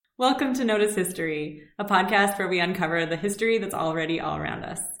Welcome to Notice History, a podcast where we uncover the history that's already all around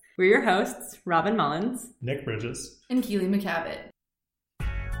us. We're your hosts, Robin Mullins, Nick Bridges, and Keely McCavitt.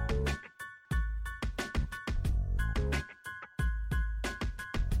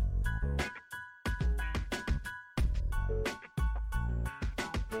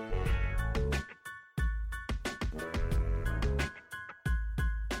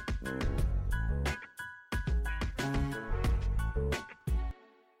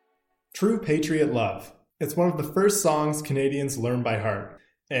 True Patriot Love. It's one of the first songs Canadians learn by heart.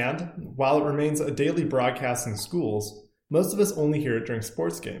 And, while it remains a daily broadcast in schools, most of us only hear it during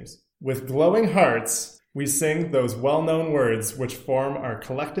sports games. With glowing hearts, we sing those well-known words which form our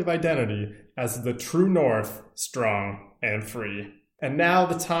collective identity as the true North, strong and free. And now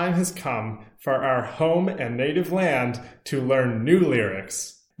the time has come for our home and native land to learn new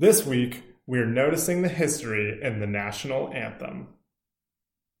lyrics. This week, we're noticing the history in the national anthem.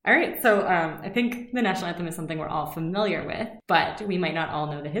 All right, so I think the national anthem is something we're all familiar with, but we might not all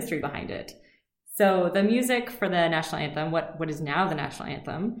know the history behind it. So the music for the national anthem, what is now the national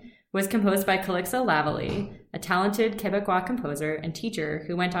anthem, was composed by Calixa Lavallee, a talented Quebecois composer and teacher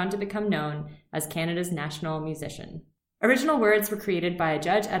who went on to become known as Canada's national musician. Original words were created by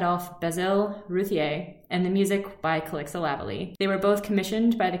Judge Adolphe Basile Routhier and the music by Calixa Lavallee. They were both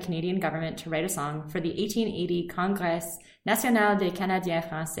commissioned by the Canadian government to write a song for the 1880 Congrès National des Canadiens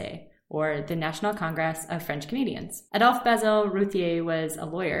Français, or the National Congress of French Canadians. Adolphe Basile Routhier was a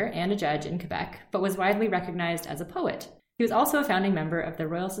lawyer and a judge in Quebec, but was widely recognized as a poet. He was also a founding member of the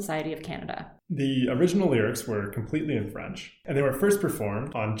Royal Society of Canada. The original lyrics were completely in French, and they were first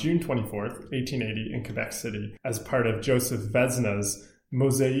performed on June 24th, 1880 in Quebec City as part of Joseph Vesna's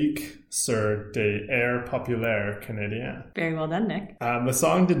Mosaïque sur des airs populaires canadiens. Very well done, Nick. The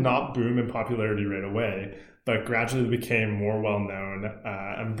song did not boom in popularity right away, but gradually became more well-known,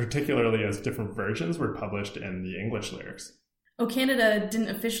 and particularly as different versions were published in the English lyrics. O Canada didn't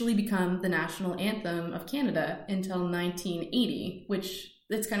officially become the national anthem of Canada until 1980, which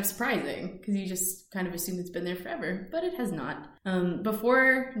it's kind of surprising because you just kind of assume it's been there forever, but it has not.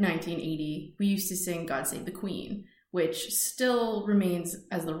 Before 1980, we used to sing God Save the Queen, which still remains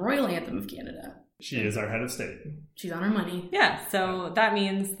as the royal anthem of Canada. She is our head of state. She's on our money. Yeah, so that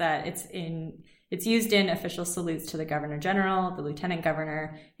means that it's used in official salutes to the Governor General, the Lieutenant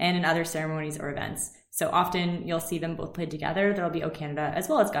Governor, and in other ceremonies or events. So often you'll see them both played together. There'll be O Canada as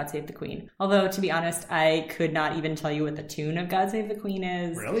well as God Save the Queen. Although, to be honest, I could not even tell you what the tune of God Save the Queen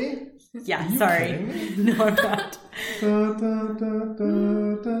is. Really? Yeah, sorry. No, I'm not.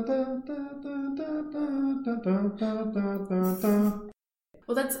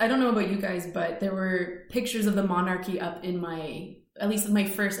 Well, I don't know about you guys, but there were pictures of the monarchy up in at least in my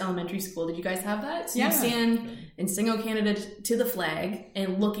first elementary school. Did you guys have that? So you stand and sing O Canada to the flag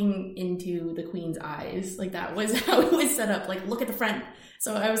and looking into the Queen's eyes. Like, that was how it was set up. Like, look at the front.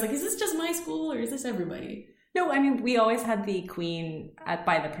 So I was like, is this just my school or is this everybody? No, I mean, we always had the Queen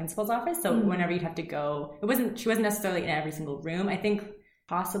by the principal's office. So whenever you'd have to go, she wasn't necessarily in every single room. I think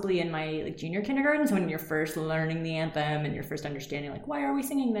possibly in my junior kindergarten. So when you're first learning the anthem and you're first understanding, why are we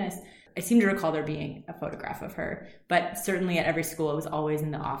singing this? I seem to recall there being a photograph of her, but certainly at every school, it was always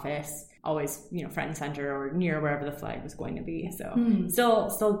in the office, always, front and center or near wherever the flag was going to be. So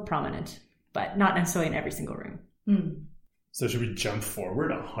still prominent, but not necessarily in every single room. So should we jump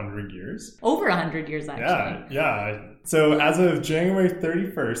forward 100 years? Over 100 years, actually. Yeah. So as of January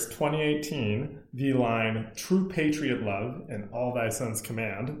 31st, 2018, the line True Patriot Love in All Thy Sons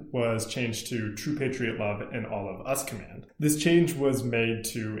Command was changed to True Patriot Love in All of Us Command. This change was made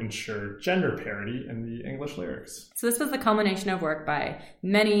to ensure gender parity in the English lyrics. So this was the culmination of work by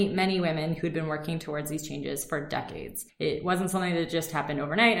many, many women who'd been working towards these changes for decades. It wasn't something that just happened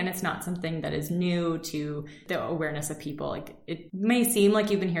overnight, and it's not something that is new to the awareness of people. It may seem like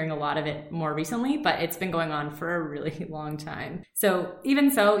you've been hearing a lot of it more recently, but it's been going on for a really long time.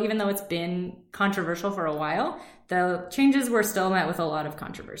 Even though it's been controversial for a while, the changes were still met with a lot of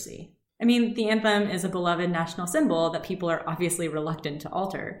controversy. I mean, the anthem is a beloved national symbol that people are obviously reluctant to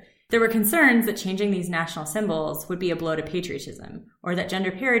alter. There were concerns that changing these national symbols would be a blow to patriotism, or that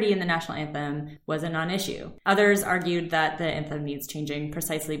gender parity in the national anthem was a non-issue. Others argued that the anthem needs changing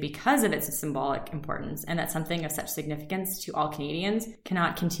precisely because of its symbolic importance, and that something of such significance to all Canadians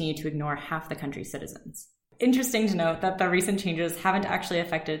cannot continue to ignore half the country's citizens. Interesting to note that the recent changes haven't actually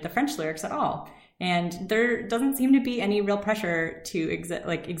affected the French lyrics at all. And there doesn't seem to be any real pressure to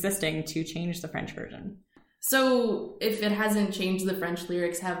existing to change the French version. So if it hasn't changed the French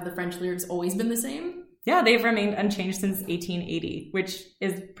lyrics, have the French lyrics always been the same? Yeah, they've remained unchanged since 1880, which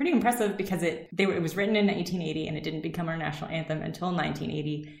is pretty impressive because it was written in 1880 and it didn't become our national anthem until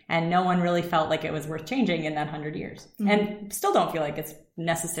 1980. And no one really felt like it was worth changing in that 100 years. Mm-hmm. And still don't feel like it's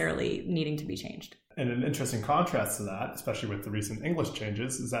necessarily needing to be changed. And an interesting contrast to that, especially with the recent English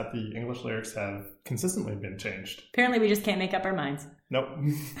changes, is that the English lyrics have consistently been changed. Apparently we just can't make up our minds. Nope.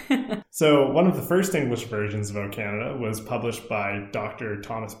 So one of the first English versions of O Canada was published by Dr.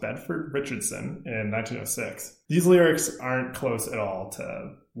 Thomas Bedford Richardson in 1906. These lyrics aren't close at all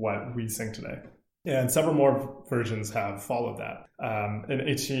to what we sing today. And several more versions have followed that.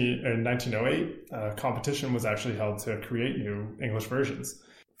 In 1908, a competition was actually held to create new English versions.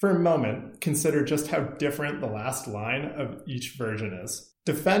 For a moment, consider just how different the last line of each version is.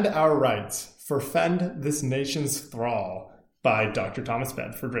 Defend our rights, forfend this nation's thrall, by Dr. Thomas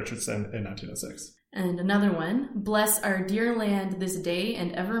Bedford Richardson in 1906. And another one, bless our dear land this day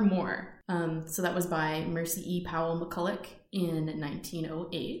and evermore. So that was by Mercy E. Powell McCulloch in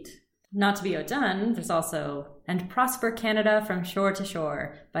 1908. Not to be outdone, there's also And Prosper Canada from Shore to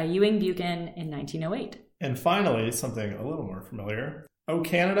Shore by Ewing Buchan in 1908. And finally, something a little more familiar, O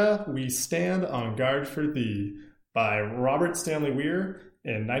Canada, we stand on guard for thee, by Robert Stanley Weir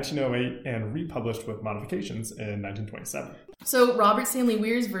in 1908 and republished with modifications in 1927. So Robert Stanley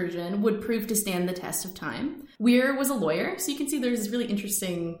Weir's version would prove to stand the test of time. Weir was a lawyer, so you can see there's this really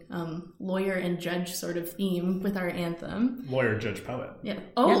interesting lawyer and judge sort of theme with our anthem. Lawyer, judge, poet. Yeah.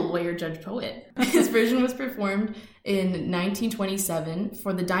 Oh, yeah. Lawyer, judge, poet. His version was performed in 1927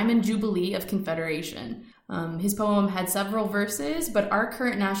 for the Diamond Jubilee of Confederation. His poem had several verses, but our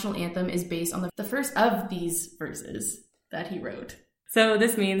current national anthem is based on the first of these verses that he wrote. So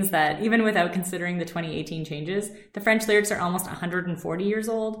this means that even without considering the 2018 changes, the French lyrics are almost 140 years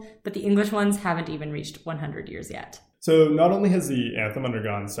old, but the English ones haven't even reached 100 years yet. So not only has the anthem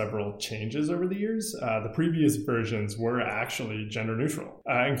undergone several changes over the years, the previous versions were actually gender neutral,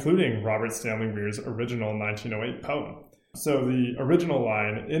 including Robert Stanley Weir's original 1908 poem. So the original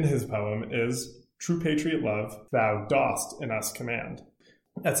line in his poem is, "True patriot love, thou dost in us command."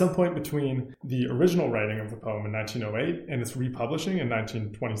 At some point between the original writing of the poem in 1908 and its republishing in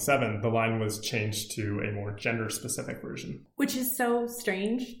 1927, the line was changed to a more gender-specific version. Which is so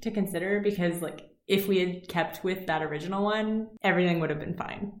strange to consider because, if we had kept with that original one, everything would have been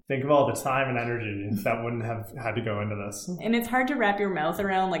fine. Think of all the time and energy that wouldn't have had to go into this. And it's hard to wrap your mouth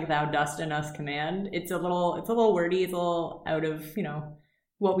around, thou dost in us command. It's a little wordy. It's a little out of,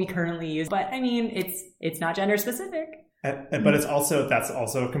 what we currently use. But, it's not gender-specific. But that's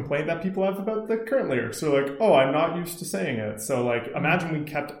also a complaint that people have about the current lyrics. So I'm not used to saying it. So imagine we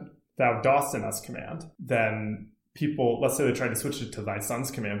kept thou dost in us command. Then people, let's say they tried to switch it to thy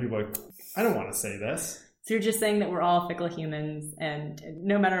son's command. People are like, I don't want to say this. So you're just saying that we're all fickle humans and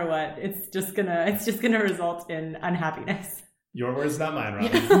no matter what, it's just gonna result in unhappiness. Your words, not mine,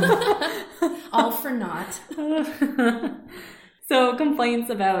 Robin. All for naught. So complaints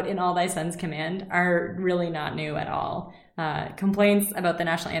about In All Thy Son's Command are really not new at all. Complaints about the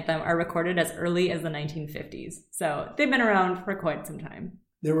national anthem are recorded as early as the 1950s. So they've been around for quite some time.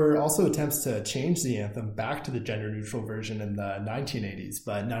 There were also attempts to change the anthem back to the gender-neutral version in the 1980s,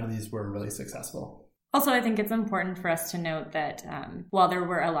 but none of these were really successful. Also, I think it's important for us to note that while there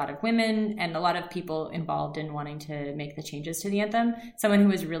were a lot of women and a lot of people involved in wanting to make the changes to the anthem, someone who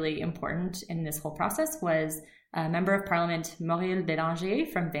was really important in this whole process was a member of Parliament, Maurice Bélanger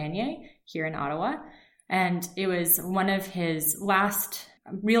from Vanier here in Ottawa. And it was one of his last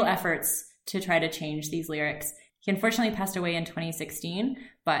real efforts to try to change these lyrics. He unfortunately passed away in 2016,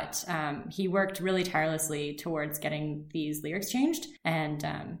 but he worked really tirelessly towards getting these lyrics changed. And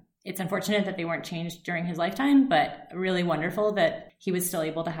it's unfortunate that they weren't changed during his lifetime, but really wonderful that he was still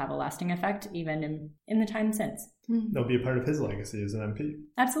able to have a lasting effect even in the time since. They'll be a part of his legacy as an MP.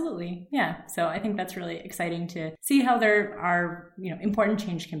 Absolutely. Yeah. So I think that's really exciting to see how there are, important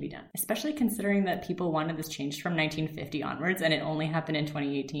change can be done, especially considering that people wanted this changed from 1950 onwards and it only happened in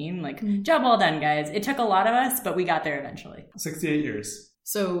 2018. Job well done, guys. It took a lot of us, but we got there eventually. 68 years.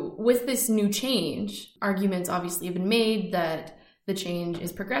 So with this new change, arguments obviously have been made that the change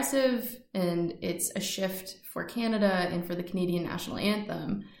is progressive and it's a shift for Canada and for the Canadian national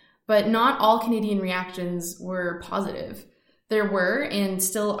anthem. But not all Canadian reactions were positive. There were, and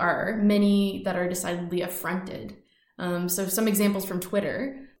still are, many that are decidedly affronted. So some examples from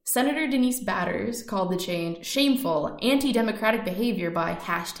Twitter. Senator Denise Batters called the change shameful, anti-democratic behavior by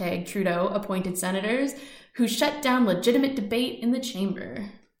 #Trudeau appointed senators who shut down legitimate debate in the chamber.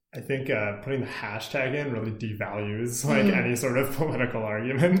 I think putting the hashtag in really devalues any sort of political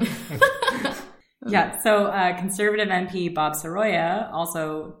argument. Yeah, so Conservative MP Bob Soroya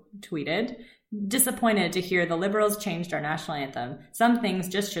also tweeted, disappointed to hear the Liberals changed our national anthem. Some things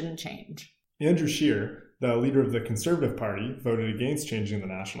just shouldn't change. Andrew Scheer, the leader of the Conservative Party, voted against changing the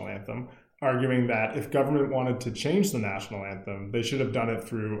national anthem, arguing that if government wanted to change the national anthem, they should have done it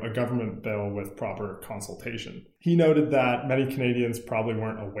through a government bill with proper consultation. He noted that many Canadians probably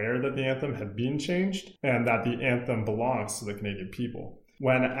weren't aware that the anthem had been changed and that the anthem belongs to the Canadian people.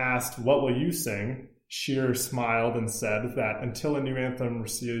 When asked, "What will you sing?" Scheer smiled and said that until a new anthem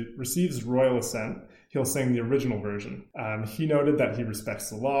receives royal assent, he'll sing the original version. He noted that he respects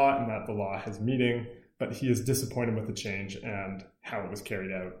the law and that the law has meaning, but he is disappointed with the change and how it was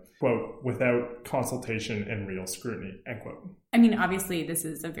carried out. Quote, "without consultation and real scrutiny," end quote. I mean, obviously, this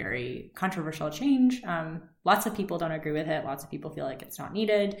is a very controversial change. Lots of people don't agree with it. Lots of people feel like it's not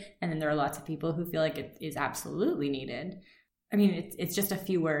needed. And then there are lots of people who feel like it is absolutely needed. I mean, it's just a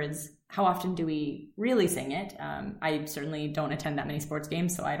few words. How often do we really sing it? I certainly don't attend that many sports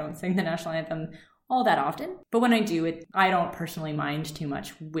games, so I don't sing the national anthem all that often. But when I do, I don't personally mind too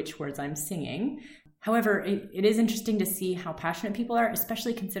much which words I'm singing. However, it is interesting to see how passionate people are,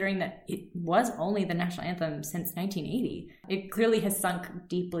 especially considering that it was only the national anthem since 1980. It clearly has sunk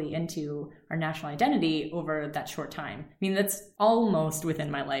deeply into our national identity over that short time. I mean, that's almost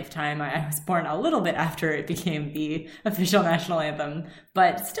within my lifetime. I was born a little bit after it became the official national anthem,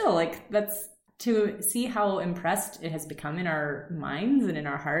 but still, that's to see how impressed it has become in our minds and in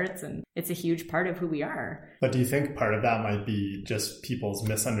our hearts, and it's a huge part of who we are. But do you think part of that might be just people's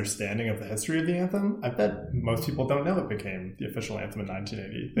misunderstanding of the history of the anthem? I bet most people don't know it became the official anthem in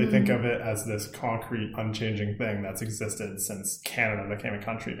 1980. They think of it as this concrete, unchanging thing that's existed since Canada became a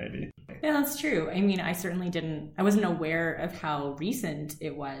country, maybe. Yeah, that's true. I mean, I certainly I wasn't aware of how recent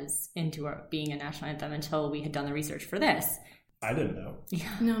it was into being a national anthem until we had done the research for this. I didn't know. Yeah.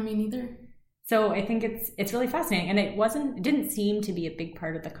 No, me neither. So I think it's really fascinating. And it didn't seem to be a big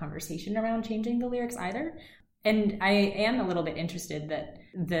part of the conversation around changing the lyrics either. And I am a little bit interested that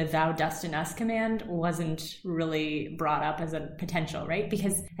the "thou dost in us" command wasn't really brought up as a potential, right?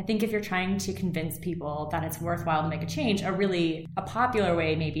 Because I think if you're trying to convince people that it's worthwhile to make a change, a popular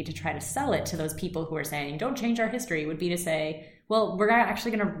way maybe to try to sell it to those people who are saying, don't change our history, would be to say, well, we're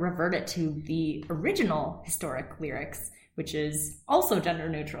actually going to revert it to the original historic lyrics, which is also gender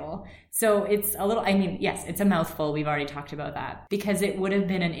neutral. So it's a little, I mean, yes, it's a mouthful. We've already talked about that, because it would have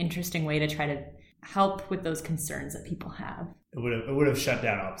been an interesting way to try to help with those concerns that people have. It would have shut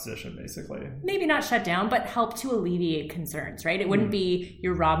down opposition, basically. Maybe not shut down, but help to alleviate concerns, right? It wouldn't be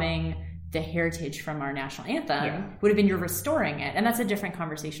you're robbing the heritage from our national anthem. Yeah. It would have been you're restoring it. And that's a different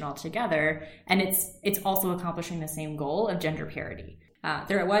conversation altogether. And it's also accomplishing the same goal of gender parity.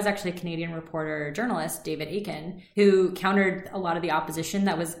 There was actually a Canadian journalist, David Aiken, who countered a lot of the opposition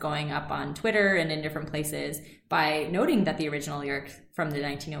that was going up on Twitter and in different places by noting that the original lyric from the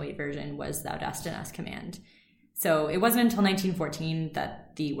 1908 version was "thou dost in us" command. So it wasn't until 1914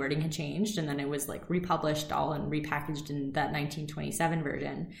 that the wording had changed, and then it was republished all and repackaged in that 1927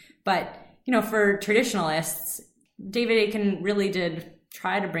 version. But, for traditionalists, David Aiken really did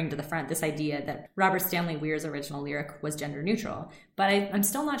try to bring to the front this idea that Robert Stanley Weir's original lyric was gender neutral. But I'm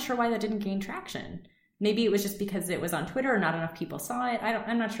still not sure why that didn't gain traction. Maybe it was just because it was on Twitter or not enough people saw it.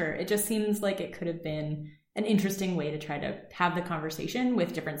 I'm not sure. It just seems like it could have been an interesting way to try to have the conversation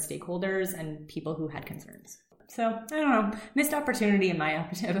with different stakeholders and people who had concerns. So, I don't know. Missed opportunity in my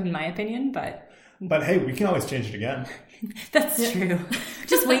opinion, but... But hey, we can always change it again. That's true.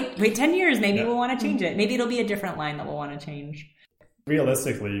 Just wait 10 years. Maybe we'll want to change it. Maybe it'll be a different line that we'll want to change.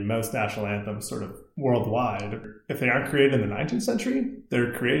 Realistically, most national anthems sort of worldwide, if they aren't created in the 19th century,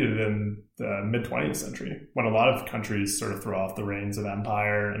 they're created in the mid-20th century. When a lot of countries sort of throw off the reins of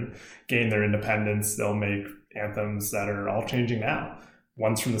empire and gain their independence, they'll make anthems that are all changing now.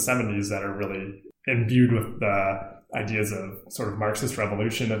 Ones from the 70s that are really imbued with the ideas of sort of Marxist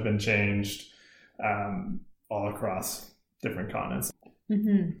revolution have been changed all across different continents.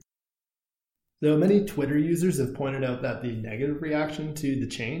 Mm-hmm. Though many Twitter users have pointed out that the negative reaction to the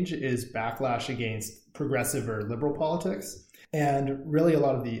change is backlash against progressive or liberal politics. And really a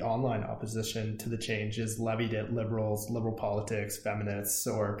lot of the online opposition to the change is levied at liberals, liberal politics, feminists,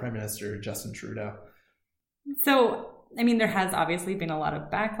 or Prime Minister Justin Trudeau. So, I mean, there has obviously been a lot of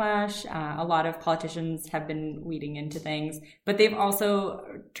backlash. A lot of politicians have been weeding into things, but they've also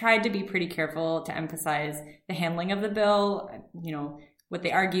tried to be pretty careful to emphasize the handling of the bill. What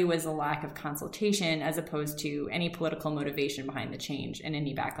they argue was a lack of consultation as opposed to any political motivation behind the change and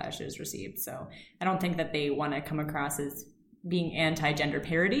any backlash it has received. So I don't think that they want to come across as being anti-gender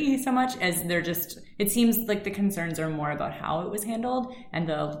parity so much as it seems like the concerns are more about how it was handled and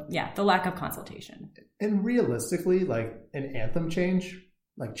the lack of consultation. And realistically, an anthem change,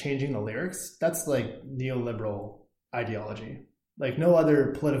 like changing the lyrics, that's like neoliberal ideology. Like no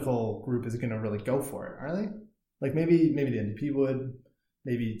other political group is going to really go for it, are they? Like maybe the NDP would,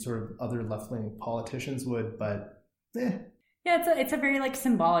 maybe sort of other left-wing politicians would, but Yeah, it's a very like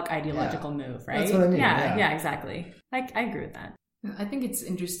symbolic ideological move, right? That's what I mean. Yeah, exactly. Like I agree with that. I think it's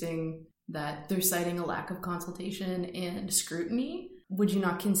interesting that they're citing a lack of consultation and scrutiny. Would you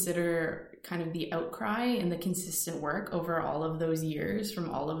not consider kind of the outcry and the consistent work over all of those years from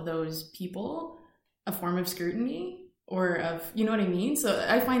all of those people a form of scrutiny? Or of, you know what I mean? So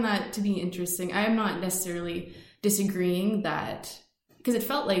I find that to be interesting. I am not necessarily disagreeing that, because it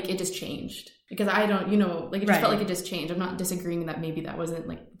felt like it just changed. Because I don't, like it just felt like it just changed. I'm not disagreeing that maybe that wasn't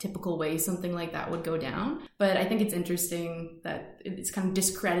like typical way something like that would go down. But I think it's interesting that it's kind of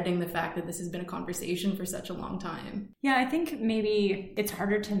discrediting the fact that this has been a conversation for such a long time. Yeah, I think maybe it's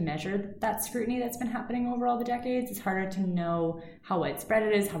harder to measure that scrutiny that's been happening over all the decades. It's harder to know how widespread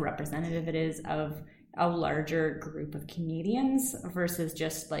it is, how representative it is of a larger group of Canadians versus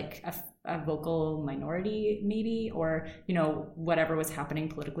just like a vocal minority maybe, or whatever was happening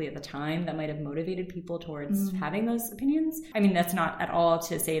politically at the time that might have motivated people towards having those opinions. I mean, that's not at all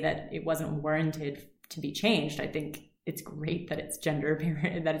to say that it wasn't warranted to be changed. I think it's great that it's gender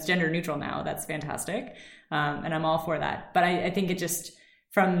neutral now. That's fantastic, and I'm all for that. But I think it just,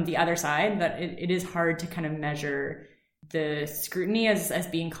 from the other side, that it is hard to kind of measure the scrutiny as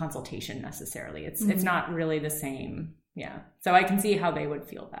being consultation necessarily. It's not really the same. Yeah. So I can see how they would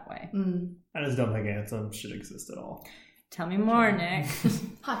feel that way. I just don't think anthems should exist at all. Tell me more, Nick.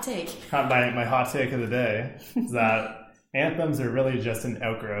 Hot take. My hot take of the day is that anthems are really just an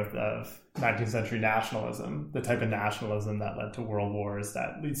outgrowth of 19th century nationalism, the type of nationalism that led to world wars,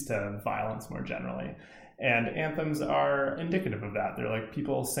 that leads to violence more generally. And anthems are indicative of that. They're like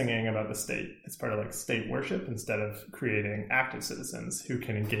people singing about the state. It's part of like state worship instead of creating active citizens who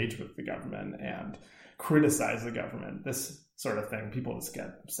can engage with the government and criticize the government. This sort of thing people just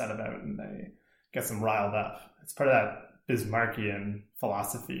get upset about and they get them riled up. It's part of that Bismarckian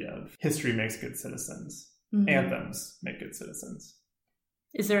philosophy of history makes good citizens. Anthems make good citizens.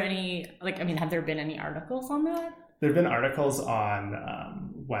 Is there any, have there been any articles on that? There have been articles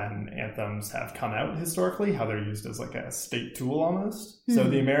on when anthems have come out historically, how they're used as like a state tool almost. So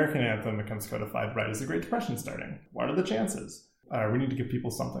the American anthem becomes codified right as the Great Depression starting. What are the chances? We need to give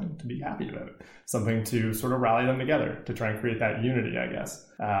people something to be happy about, something to sort of rally them together, to try and create that unity, I guess.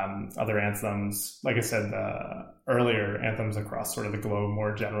 Other anthems, like I said earlier, anthems across sort of the globe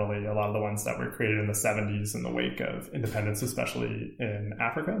more generally, a lot of the ones that were created in the 70s in the wake of independence, especially in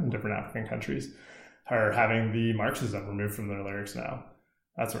Africa, in different African countries, are having the Marxism removed from their lyrics now,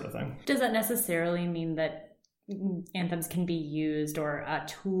 that sort of thing. Does that necessarily mean that anthems can be used or a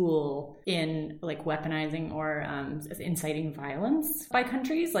tool in like weaponizing or inciting violence by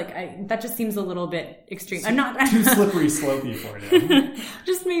countries? That just seems a little bit extreme. I'm not too slippery slopey for you.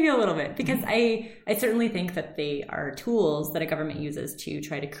 Just maybe a little bit, because I certainly think that they are tools that a government uses to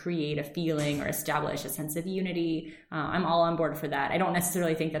try to create a feeling or establish a sense of unity. I'm all on board for that. I don't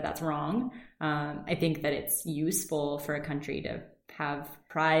necessarily think that that's wrong. I think that it's useful for a country to have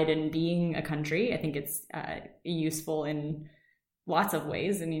pride in being a country. I think it's useful in lots of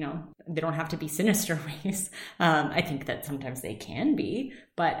ways, and they don't have to be sinister ways. I think that sometimes they can be,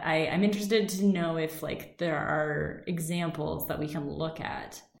 but I'm interested to know if there are examples that we can look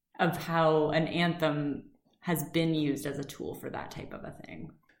at of how an anthem has been used as a tool for that type of a thing.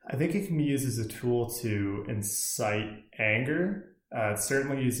 I think it can be used as a tool to incite anger. It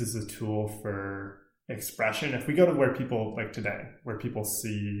certainly used as a tool for expression. If we go to where people today, where people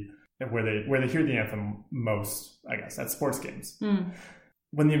see, where they hear the anthem most, I guess, at sports games.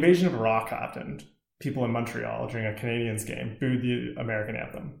 When the invasion of Iraq happened, people in Montreal during a Canadiens game booed the American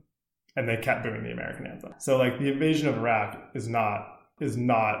anthem, and they kept booing the American anthem. So the invasion of Iraq is not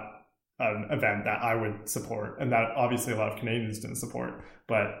an event that I would support, and that obviously a lot of Canadians didn't support,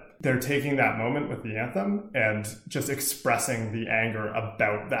 but they're taking that moment with the anthem and just expressing the anger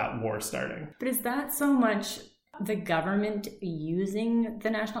about that war starting. But is that so much the government using the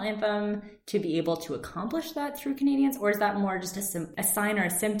national anthem to be able to accomplish that through Canadians, or is that more just a sign or a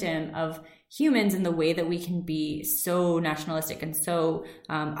symptom of humans in the way that we can be so nationalistic and so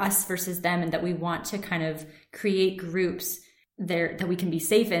us versus them, and that we want to kind of create groups there that we can be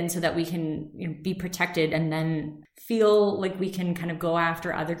safe in, so that we can be protected, and then feel like we can kind of go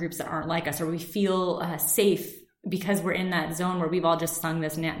after other groups that aren't like us, or we feel safe because we're in that zone where we've all just sung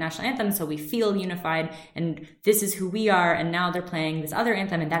this national anthem, so we feel unified, and this is who we are, and now they're playing this other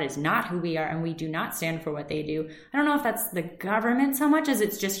anthem, and that is not who we are, and we do not stand for what they do. I don't know if that's the government so much as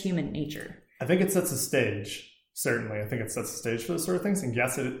it's just human nature. I think it sets a stage certainly. I think it sets the stage for those sort of things. And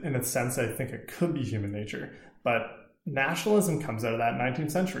yes, in a sense, I think it could be human nature. But nationalism comes out of that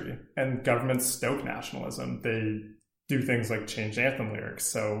 19th century, and governments stoke nationalism. They do things like change anthem lyrics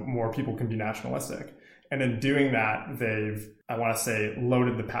so more people can be nationalistic. And in doing that, they've, I want to say,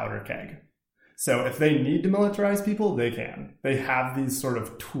 loaded the powder keg. So if they need to militarize people, they can. They have these sort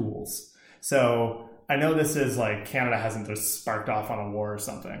of tools. So I know this is like Canada hasn't just sparked off on a war or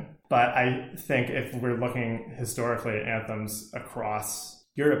something, but I think if we're looking historically at anthems across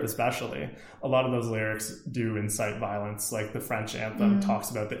Europe especially, a lot of those lyrics do incite violence. Like the French anthem talks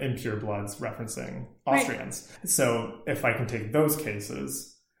about the impure bloods referencing Austrians. Right. So if I can take those cases,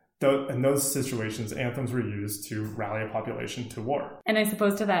 in those situations, anthems were used to rally a population to war. And I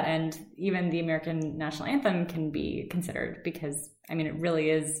suppose to that end, even the American national anthem can be considered because, I mean, it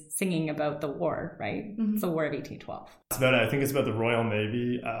really is singing about the war, right? Mm-hmm. It's the War of 1812. I think it's about the Royal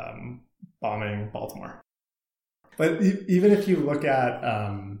Navy bombing Baltimore. But even if you look at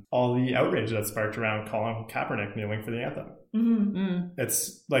all the outrage that sparked around Colin Kaepernick kneeling for the anthem,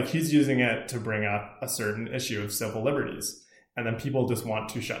 it's like he's using it to bring up a certain issue of civil liberties. And then people just want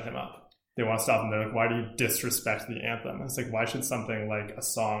to shut him up. They want to stop him. They're like, why do you disrespect the anthem? It's like, why should something like a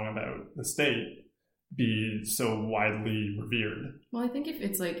song about the state be so widely revered? Well, I think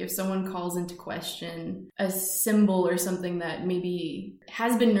if someone calls into question a symbol or something that maybe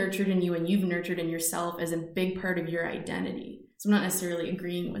has been nurtured in you and you've nurtured in yourself as a big part of your identity. So I'm not necessarily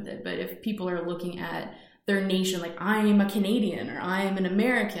agreeing with it, but if people are looking at their nation, like I'm a Canadian or I am an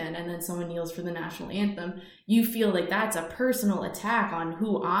American, and then someone kneels for the national anthem, you feel like that's a personal attack on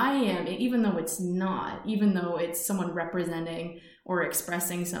who I am, even though it's not, even though it's someone representing or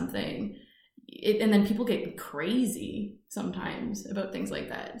expressing something. And then people get crazy sometimes about things like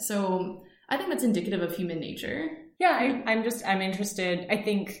that. So I think that's indicative of human nature. Yeah, I'm interested. I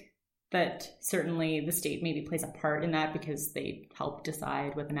think that certainly the state maybe plays a part in that because they help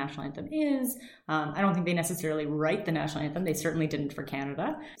decide what the national anthem is. I don't think they necessarily write the national anthem. They certainly didn't for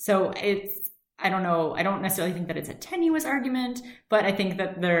Canada. So I don't know. I don't necessarily think that it's a tenuous argument, but I think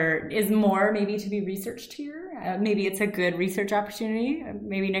that there is more maybe to be researched here. Maybe it's a good research opportunity.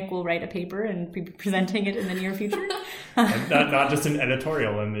 Maybe Nick will write a paper and be presenting it in the near future. not just an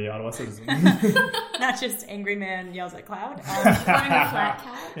editorial in the Ottawa Citizen. Not just angry man yells at cloud. Flying a flat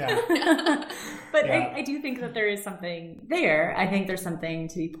cat. Yeah. But yeah. I do think that there is something there. I think there's something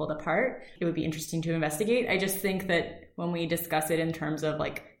to be pulled apart. It would be interesting to investigate. I just think that when we discuss it in terms of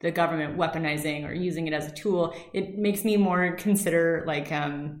like the government weaponizing or using it as a tool, it makes me more consider like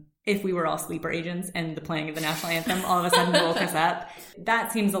if we were all sleeper agents and the playing of the national anthem all of a sudden woke us up.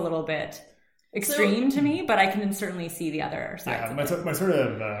 That seems a little bit extreme to me, but I can certainly see the other sides. Yeah, my sort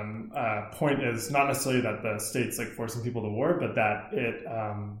of point is not necessarily that the state's like forcing people to war, but that it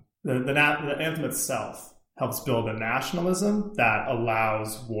the anthem itself helps build a nationalism that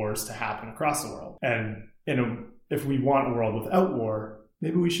allows wars to happen across the world. And if we want a world without war,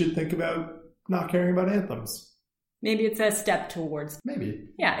 maybe we should think about not caring about anthems. Maybe it's a step towards. Maybe.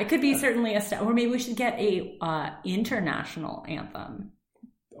 Yeah, it could be certainly a step. Or maybe we should get a international anthem.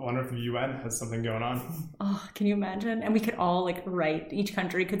 I wonder if the UN has something going on. Oh, can you imagine? And we could all like write, each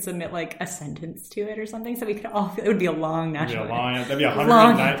country could submit like a sentence to it or something. So we could all, it would be a long national anthem. That'd be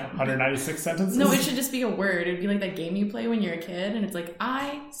 196 sentences. No, it should just be a word. It'd be like that game you play when you're a kid and it's like,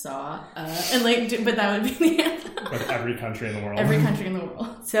 I saw, and like, but that would be the anthem. With every country in the world. Every country in the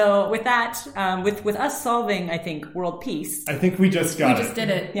world. So with that, with us solving, I think, world peace. I think we just did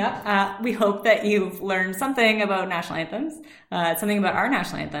it. Yeah. We hope that you've learned something about national anthems, something about our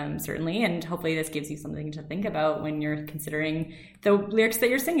national anthem, certainly. And hopefully this gives you something to think about when you're considering the lyrics that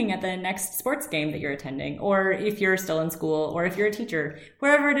you're singing at the next sports game that you're attending, or if you're still in school, or if you're a teacher,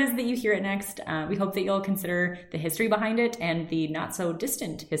 wherever it is that you hear it next. We hope that you'll consider the history behind it and the not so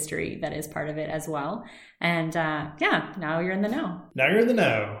distant history that is part of it as well. And now you're in the know. Now you're in the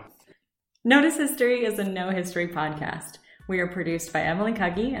know. Notice History is a No History podcast. We are produced by Emily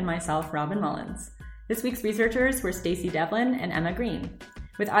Cuggy and myself, Robin Mullins. This week's researchers were Stacey Devlin and Emma Green,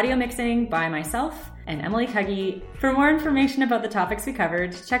 with audio mixing by myself and Emily Cuggy. For more information about the topics we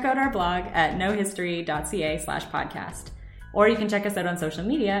covered, check out our blog at nohistory.ca/podcast. Or you can check us out on social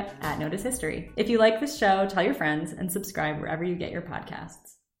media at Notice History. If you like this show, tell your friends and subscribe wherever you get your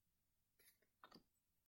podcasts.